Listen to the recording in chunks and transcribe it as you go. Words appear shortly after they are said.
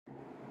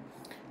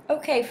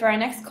Okay, for our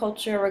next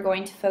culture, we're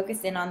going to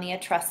focus in on the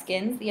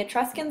Etruscans. The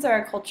Etruscans are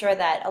a culture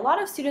that a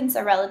lot of students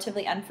are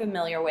relatively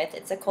unfamiliar with.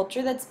 It's a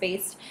culture that's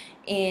based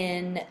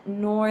in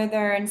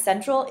northern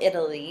central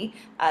Italy.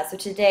 So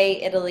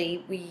today,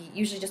 Italy, we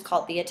usually just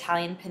call it the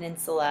Italian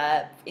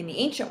Peninsula in the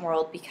ancient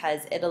world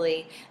because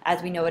Italy,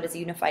 as we know it as a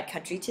unified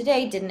country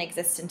today, didn't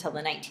exist until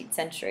the 19th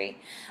century.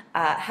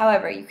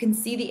 However, you can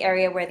see the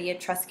area where the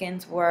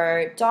Etruscans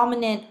were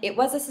dominant. It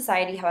was a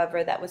society,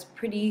 however, that was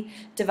pretty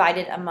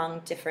divided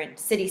among different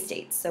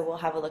city-states. So we'll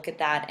have a look at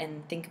that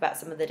and think about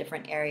some of the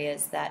different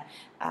areas that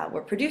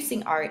were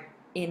producing art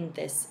in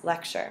this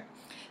lecture.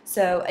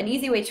 So an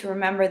easy way to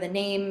remember the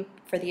name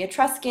for the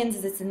Etruscans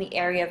is it's in the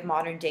area of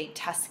modern-day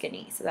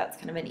Tuscany. So that's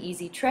kind of an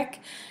easy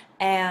trick.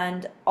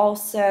 And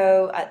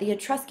also, the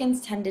Etruscans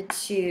tended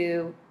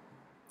to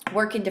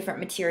work in different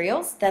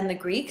materials than the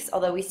Greeks.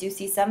 Although we do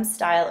see some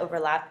style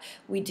overlap,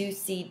 we do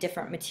see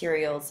different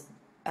materials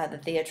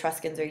that the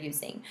Etruscans are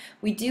using.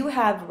 We do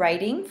have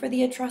writing for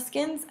the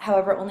Etruscans,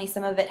 however, only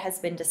some of it has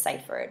been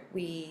deciphered.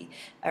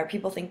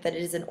 People think that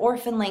it is an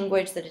orphan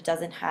language, that it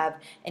doesn't have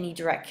any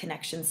direct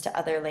connections to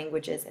other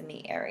languages in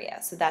the area.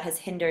 So that has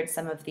hindered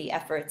some of the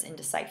efforts in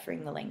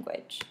deciphering the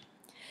language.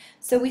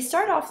 So we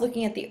start off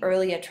looking at the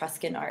early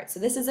Etruscan art. So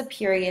this is a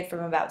period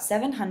from about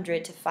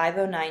 700 to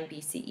 509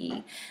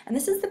 BCE. And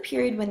this is the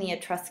period when the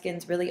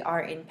Etruscans really are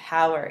in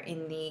power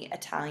in the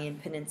Italian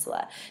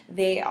peninsula.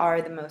 They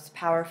are the most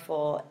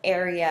powerful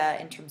area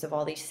in terms of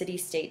all these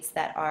city-states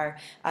that are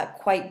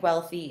quite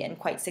wealthy and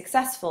quite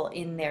successful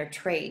in their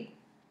trade.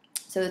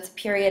 So it's a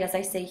period, as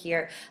I say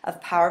here,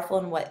 of powerful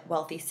and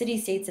wealthy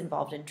city-states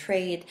involved in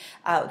trade.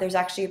 There's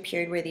actually a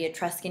period where the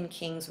Etruscan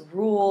kings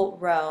rule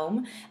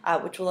Rome,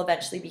 which will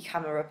eventually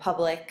become a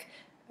republic,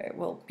 or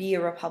will be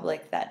a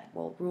republic that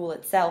will rule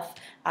itself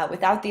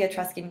without the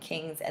Etruscan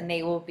kings, and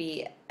they will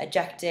be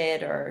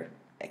ejected or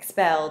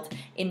expelled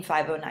in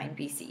 509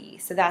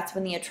 BCE. So that's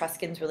when the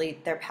Etruscans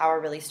their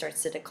power really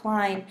starts to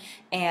decline.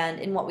 And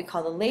in what we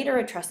call the later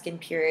Etruscan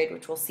period,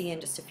 which we'll see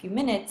in just a few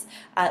minutes,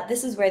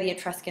 this is where the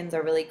Etruscans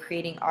are really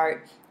creating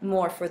art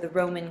more for the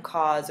Roman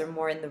cause or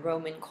more in the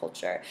Roman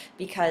culture,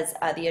 because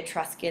the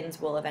Etruscans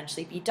will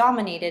eventually be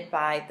dominated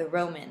by the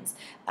Romans.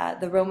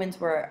 The Romans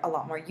were a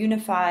lot more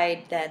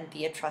unified than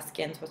the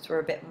Etruscans, which were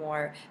a bit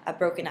more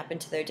broken up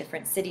into their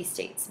different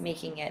city-states,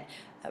 making it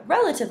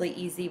relatively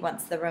easy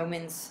once the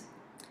Romans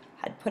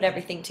had put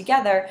everything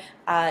together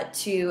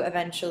to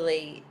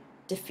eventually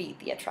defeat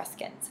the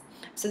Etruscans.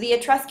 So the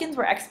Etruscans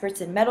were experts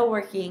in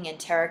metalworking, in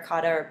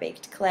terracotta or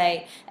baked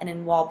clay, and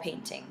in wall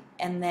painting.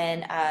 And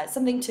then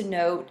something to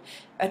note,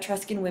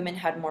 Etruscan women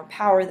had more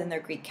power than their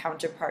Greek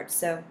counterparts.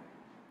 So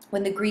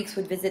when the Greeks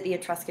would visit the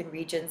Etruscan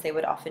regions, they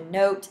would often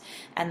note,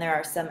 and there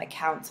are some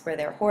accounts where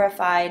they're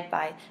horrified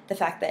by the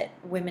fact that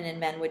women and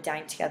men would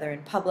dine together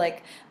in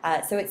public.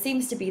 So it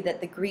seems to be that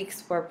the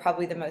Greeks were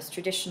probably the most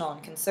traditional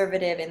and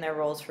conservative in their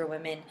roles for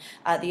women.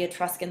 The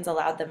Etruscans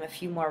allowed them a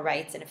few more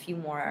rights and a few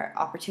more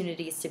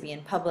opportunities to be in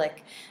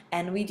public.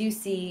 And we do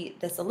see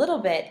this a little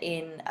bit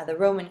in the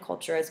Roman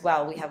culture as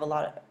well. We have a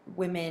lot of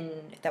women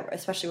that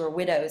especially were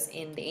widows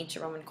in the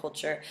ancient Roman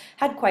culture,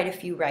 had quite a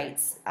few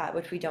rights,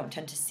 which we don't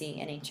tend to see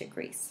in ancient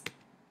Greece.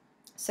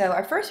 So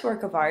our first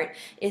work of art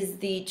is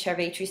the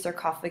Cerveteri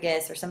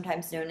sarcophagus, or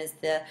sometimes known as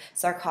the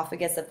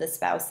Sarcophagus of the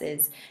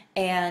Spouses.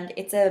 And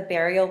it's a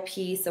burial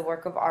piece, a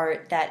work of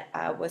art that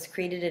was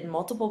created in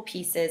multiple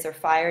pieces or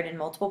fired in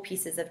multiple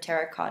pieces of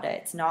terracotta.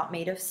 It's not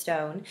made of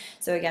stone.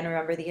 So again,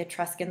 remember the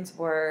Etruscans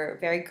were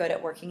very good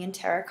at working in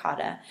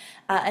terracotta.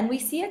 And we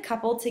see a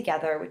couple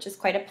together, which is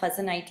quite a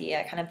pleasant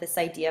idea, kind of this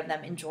idea of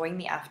them enjoying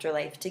the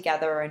afterlife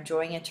together or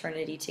enjoying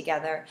eternity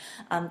together.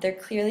 They're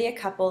clearly a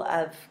couple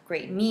of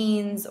great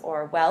means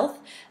or wealth.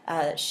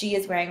 She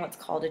is wearing what's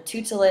called a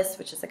tutelus,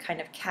 which is a kind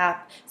of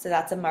cap, so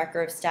that's a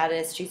marker of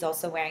status. She's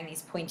also wearing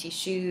these pointy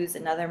shoes,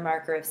 another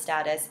marker of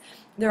status.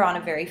 They're on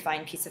a very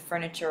fine piece of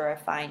furniture or a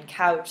fine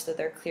couch, so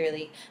they're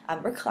clearly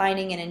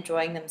reclining and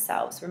enjoying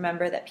themselves.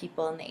 Remember that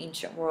people in the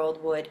ancient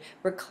world would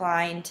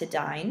recline to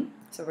dine,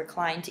 so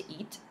recline to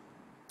eat.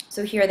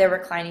 So here they're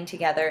reclining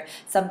together,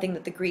 something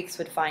that the Greeks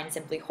would find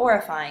simply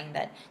horrifying,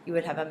 that you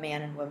would have a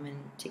man and woman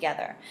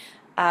together.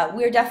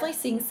 We're definitely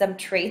seeing some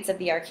traits of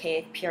the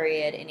archaic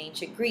period in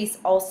ancient Greece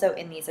also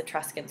in these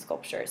Etruscan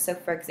sculptures. So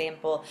for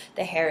example,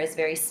 the hair is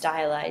very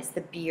stylized,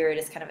 the beard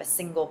is kind of a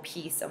single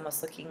piece,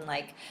 almost looking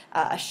like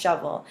a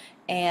shovel.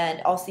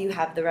 And also you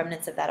have the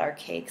remnants of that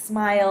archaic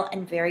smile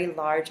and very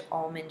large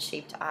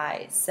almond-shaped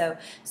eyes. So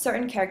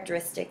certain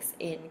characteristics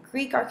in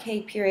Greek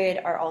archaic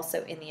period are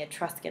also in the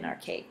Etruscan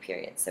archaic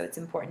period. So it's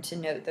important to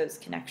note those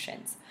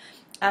connections.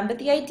 But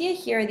the idea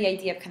here, the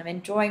idea of kind of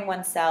enjoying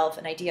oneself,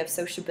 an idea of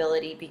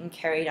sociability being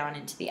carried on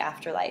into the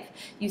afterlife.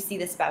 You see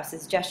the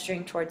spouses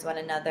gesturing towards one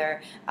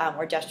another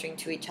or gesturing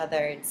to each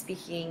other,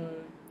 speaking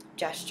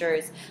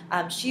gestures.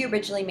 She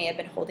originally may have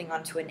been holding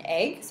onto an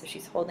egg, so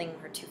she's holding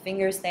her two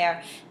fingers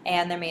there,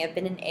 and there may have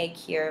been an egg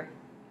here.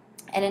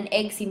 And an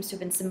egg seems to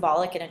have been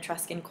symbolic in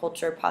Etruscan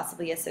culture,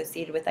 possibly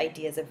associated with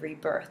ideas of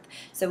rebirth.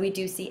 So we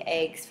do see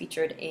eggs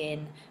featured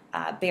in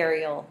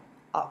burial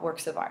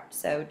works of art.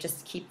 So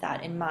just keep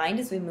that in mind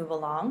as we move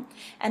along.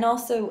 And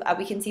also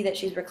we can see that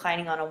she's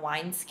reclining on a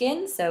wine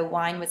skin. So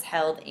wine was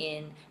held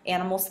in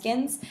animal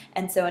skins,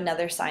 and so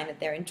another sign that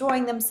they're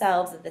enjoying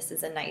themselves, that this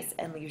is a nice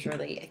and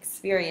leisurely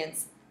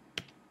experience.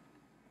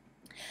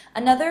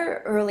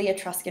 Another early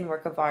Etruscan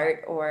work of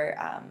art, or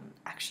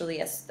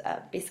actually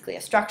basically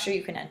a structure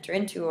you can enter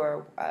into,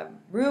 or a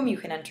room you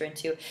can enter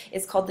into,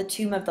 is called the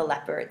Tomb of the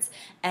Leopards.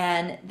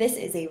 And this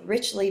is a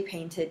richly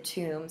painted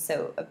tomb,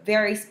 so a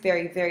very,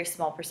 very, very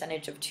small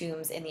percentage of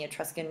tombs in the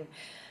Etruscan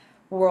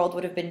world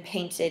would have been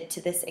painted to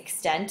this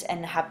extent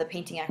and have the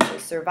painting actually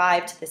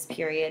survive to this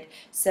period.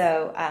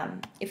 So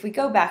if we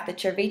go back, the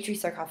Cerveteri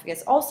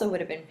sarcophagus also would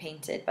have been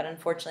painted, but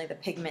unfortunately the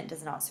pigment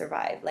does not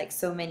survive, like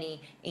so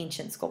many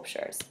ancient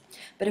sculptures.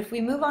 But if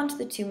we move on to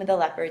the Tomb of the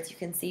Leopards, you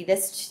can see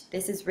this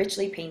is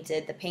richly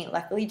painted. The paint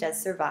luckily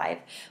does survive.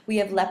 We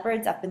have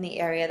leopards up in the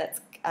area that's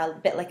a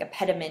bit like a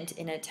pediment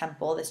in a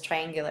temple, this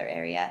triangular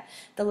area.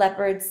 The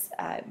leopards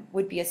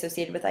would be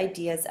associated with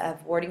ideas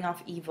of warding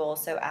off evil,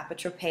 so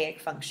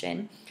apotropaic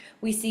function.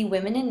 We see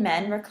women and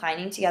men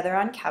reclining together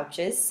on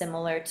couches,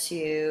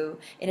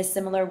 in a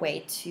similar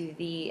way to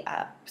the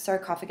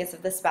sarcophagus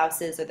of the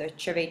spouses, or the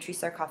Cerveteri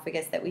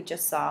sarcophagus that we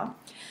just saw.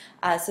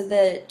 So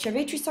the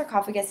Cerveteri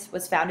sarcophagus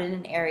was found in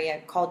an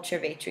area called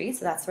Cerveteri,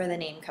 so that's where the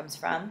name comes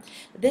from.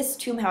 This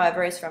tomb,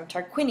 however, is from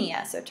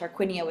Tarquinia, so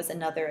Tarquinia was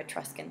another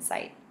Etruscan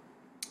site.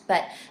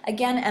 But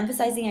again,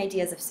 emphasizing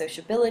ideas of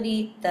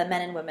sociability. The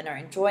men and women are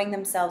enjoying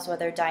themselves while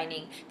they're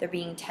dining. They're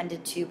being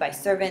tended to by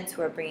servants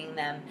who are bringing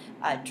them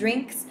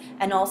drinks.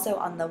 And also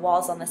on the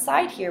walls on the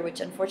side here,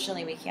 which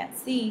unfortunately we can't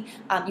see,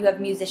 you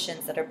have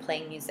musicians that are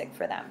playing music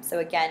for them. So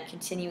again,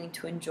 continuing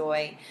to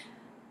enjoy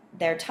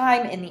their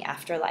time in the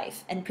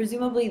afterlife. And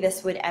presumably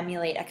this would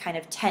emulate a kind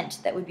of tent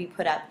that would be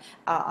put up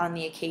on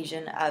the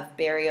occasion of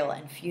burial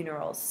and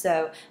funerals.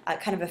 So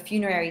kind of a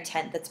funerary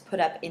tent that's put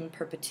up in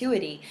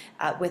perpetuity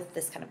with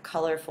this kind of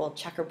colorful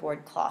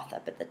checkerboard cloth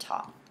up at the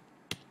top.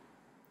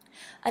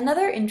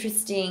 Another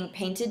interesting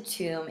painted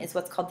tomb is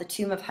what's called the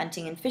Tomb of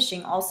Hunting and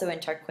Fishing, also in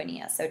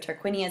Tarquinia. So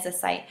Tarquinia is a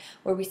site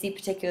where we see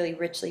particularly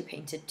richly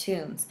painted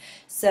tombs.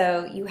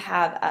 So you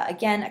have,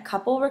 again, a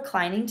couple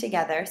reclining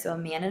together, so a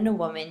man and a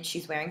woman.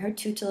 She's wearing her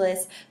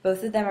tutelus.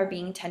 Both of them are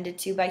being tended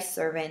to by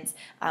servants,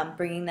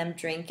 bringing them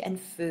drink and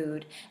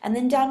food. And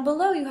then down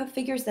below you have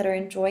figures that are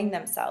enjoying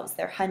themselves.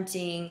 They're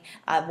hunting.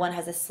 One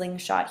has a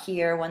slingshot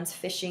here. One's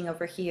fishing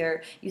over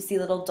here. You see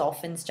little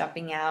dolphins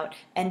jumping out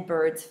and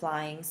birds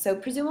flying. So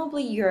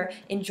presumably you're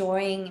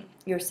enjoying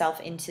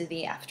yourself into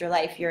the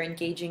afterlife. You're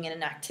engaging in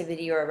an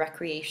activity or a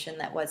recreation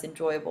that was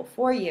enjoyable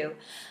for you.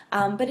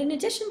 But in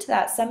addition to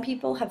that, some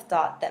people have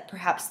thought that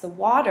perhaps the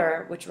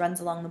water, which runs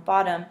along the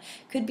bottom,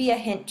 could be a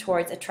hint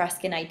towards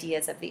Etruscan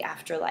ideas of the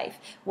afterlife.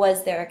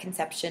 Was there a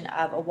conception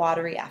of a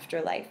watery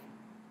afterlife?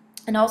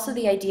 And also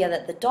the idea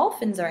that the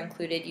dolphins are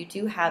included. You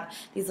do have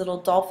these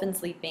little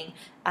dolphins leaping.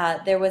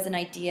 There was an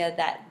idea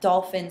that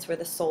dolphins were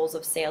the souls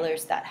of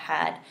sailors that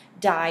had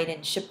died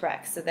in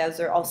shipwrecks. So those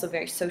are also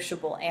very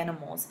sociable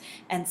animals.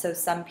 And so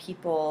some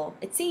people,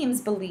 it seems,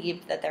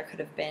 believed that there could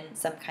have been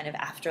some kind of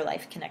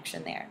afterlife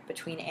connection there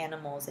between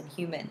animals and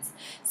humans.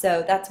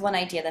 So that's one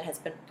idea that has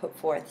been put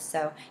forth.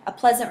 So a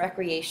pleasant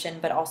recreation,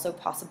 but also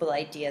possible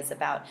ideas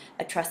about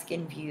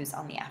Etruscan views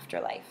on the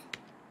afterlife.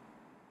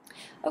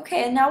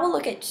 Okay, and now we'll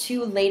look at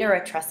two later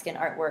Etruscan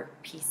artwork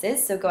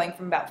pieces. So going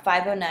from about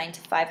 509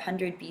 to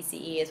 500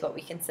 BCE is what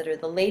we consider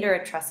the later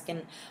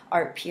Etruscan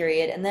art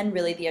period, and then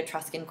really the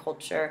Etruscan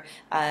culture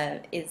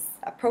is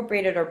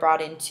appropriated or brought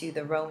into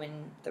the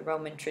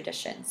Roman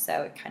tradition.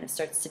 So it kind of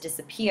starts to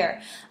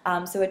disappear.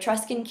 So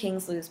Etruscan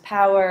kings lose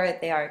power.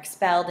 They are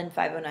expelled in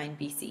 509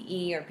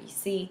 BCE or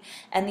BC,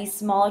 and these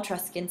small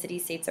Etruscan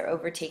city-states are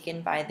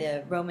overtaken by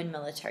the Roman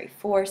military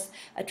force.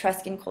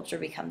 Etruscan culture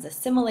becomes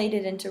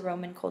assimilated into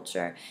Roman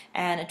culture,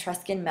 and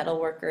Etruscan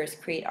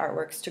metalworkers create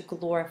artworks to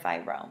glorify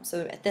Rome.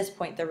 So at this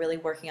point, they're really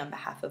working on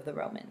behalf of the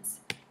Romans.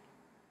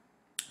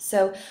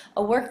 So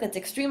a work that's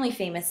extremely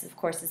famous, of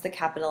course, is the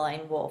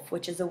Capitoline Wolf,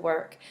 which is a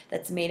work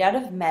that's made out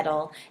of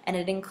metal, and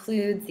it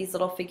includes these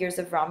little figures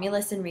of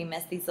Romulus and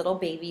Remus, these little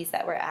babies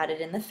that were added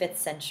in the 5th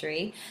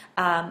century.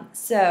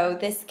 So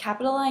this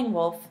Capitoline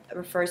Wolf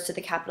refers to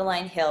the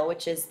Capitoline Hill,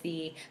 which is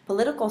the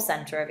political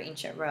center of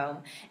ancient Rome,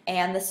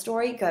 and the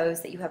story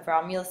goes that you have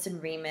Romulus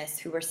and Remus,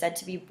 who were said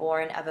to be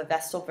born of a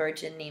Vestal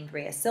virgin named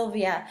Rhea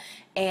Silvia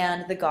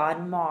and the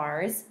god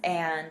Mars,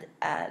 and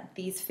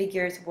these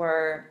figures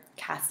were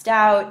cast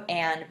out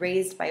and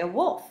raised by a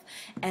wolf,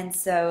 and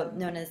so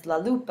known as La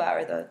Lupa,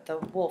 or the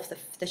wolf,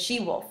 the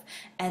she-wolf.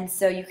 And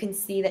so you can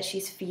see that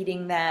she's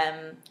feeding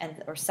them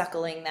or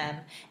suckling them,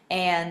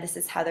 and this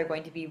is how they're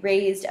going to be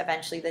raised.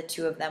 Eventually the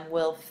two of them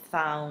will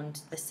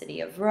found the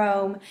city of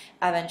Rome.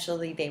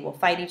 Eventually they will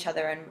fight each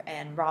other,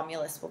 and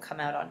Romulus will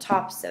come out on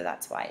top, so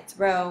that's why it's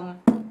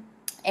Rome.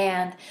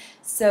 And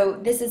so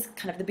this is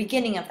kind of the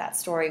beginning of that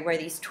story where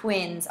these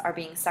twins are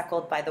being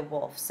suckled by the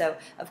wolf. So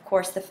of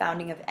course the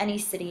founding of any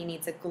city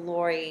needs a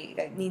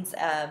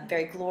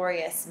very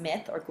glorious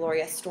myth or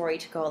glorious story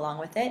to go along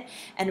with it.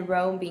 And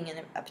Rome, being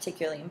a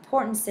particularly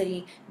important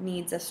city,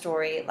 needs a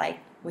story like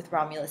with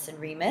Romulus and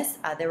Remus.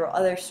 There were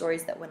other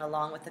stories that went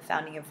along with the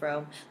founding of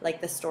Rome,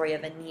 like the story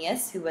of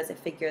Aeneas, who was a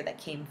figure that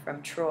came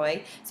from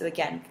Troy. So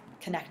again,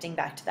 connecting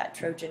back to that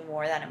Trojan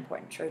War, that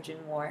important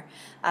Trojan War.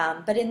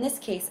 But in this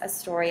case, a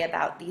story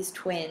about these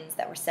twins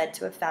that were said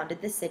to have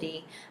founded the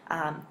city.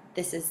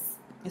 This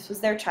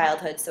was their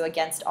childhood, so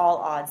against all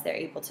odds, they're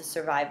able to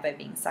survive by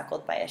being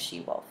suckled by a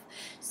she-wolf.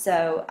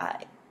 So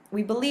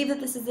we believe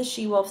that this is the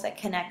she-wolf that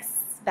connects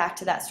back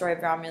to that story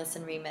of Romulus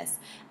and Remus.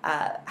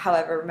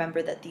 However,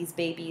 remember that these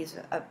babies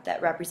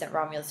that represent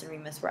Romulus and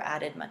Remus were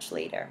added much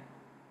later.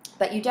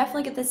 But you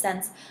definitely get the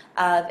sense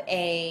of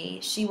a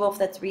she-wolf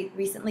that's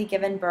recently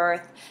given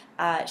birth.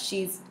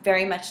 She's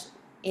very much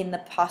in the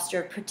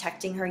posture of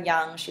protecting her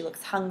young. She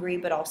looks hungry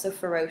but also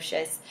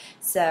ferocious.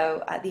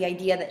 So the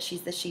idea that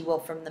she's the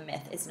she-wolf from the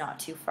myth is not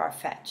too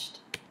far-fetched.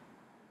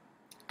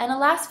 And a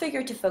last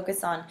figure to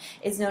focus on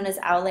is known as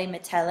Aule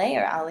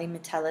Metele, or Aule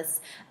Metellus,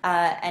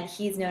 and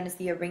he's known as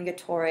the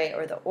Arringatore,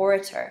 or the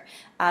Orator.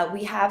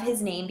 We have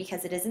his name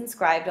because it is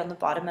inscribed on the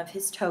bottom of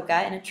his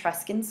toga in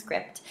Etruscan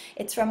script.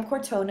 It's from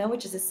Cortona,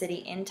 which is a city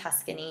in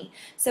Tuscany.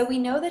 So we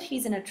know that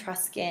he's an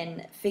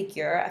Etruscan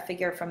figure, a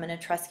figure from an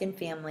Etruscan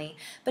family,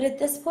 but at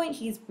this point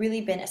he's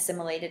really been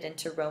assimilated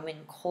into Roman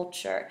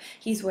culture.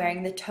 He's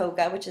wearing the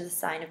toga, which is a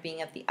sign of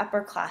being of the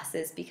upper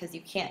classes because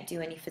you can't do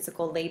any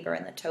physical labor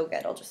in the toga,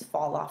 it'll just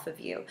fall off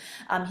of you.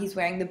 He's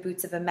wearing the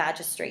boots of a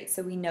magistrate,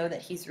 so we know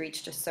that he's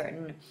reached a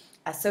certain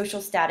social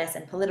status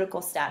and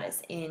political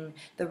status in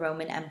the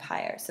Roman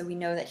Empire. So we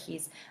know that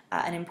he's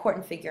an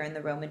important figure in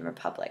the Roman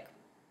Republic.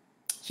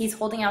 He's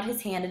holding out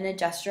his hand in a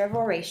gesture of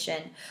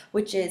oration,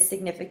 which is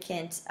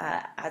significant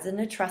as an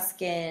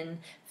Etruscan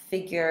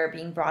figure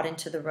being brought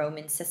into the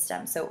Roman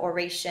system. So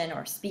oration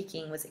or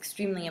speaking was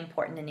extremely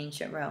important in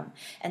ancient Rome,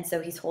 and so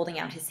he's holding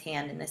out his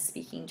hand in this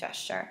speaking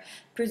gesture.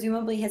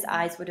 Presumably his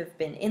eyes would have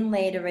been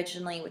inlaid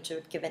originally, which would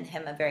have given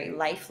him a very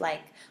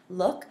lifelike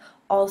look.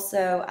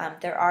 Also,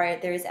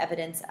 there is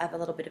evidence of a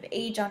little bit of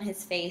age on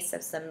his face,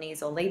 of some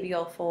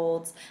nasolabial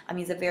folds.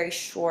 He's a very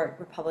short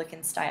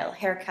Republican-style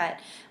haircut.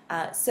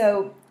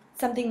 So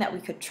something that we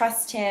could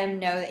trust him,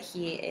 know that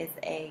he is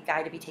a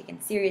guy to be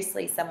taken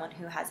seriously, someone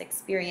who has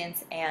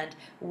experience and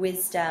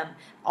wisdom,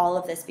 all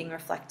of this being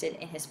reflected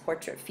in his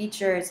portrait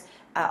features.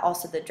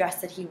 Also the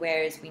dress that he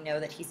wears, we know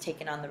that he's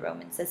taken on the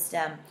Roman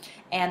system,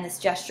 and this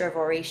gesture of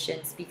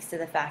oration speaks to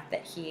the fact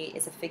that he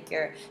is a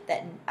figure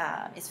that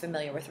is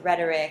familiar with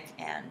rhetoric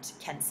and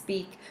can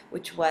speak,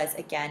 which was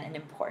again an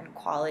important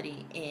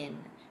quality in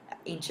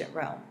ancient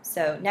Rome.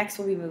 So next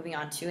we'll be moving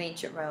on to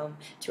ancient Rome,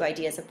 to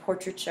ideas of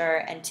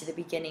portraiture, and to the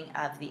beginning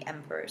of the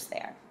emperors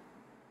there.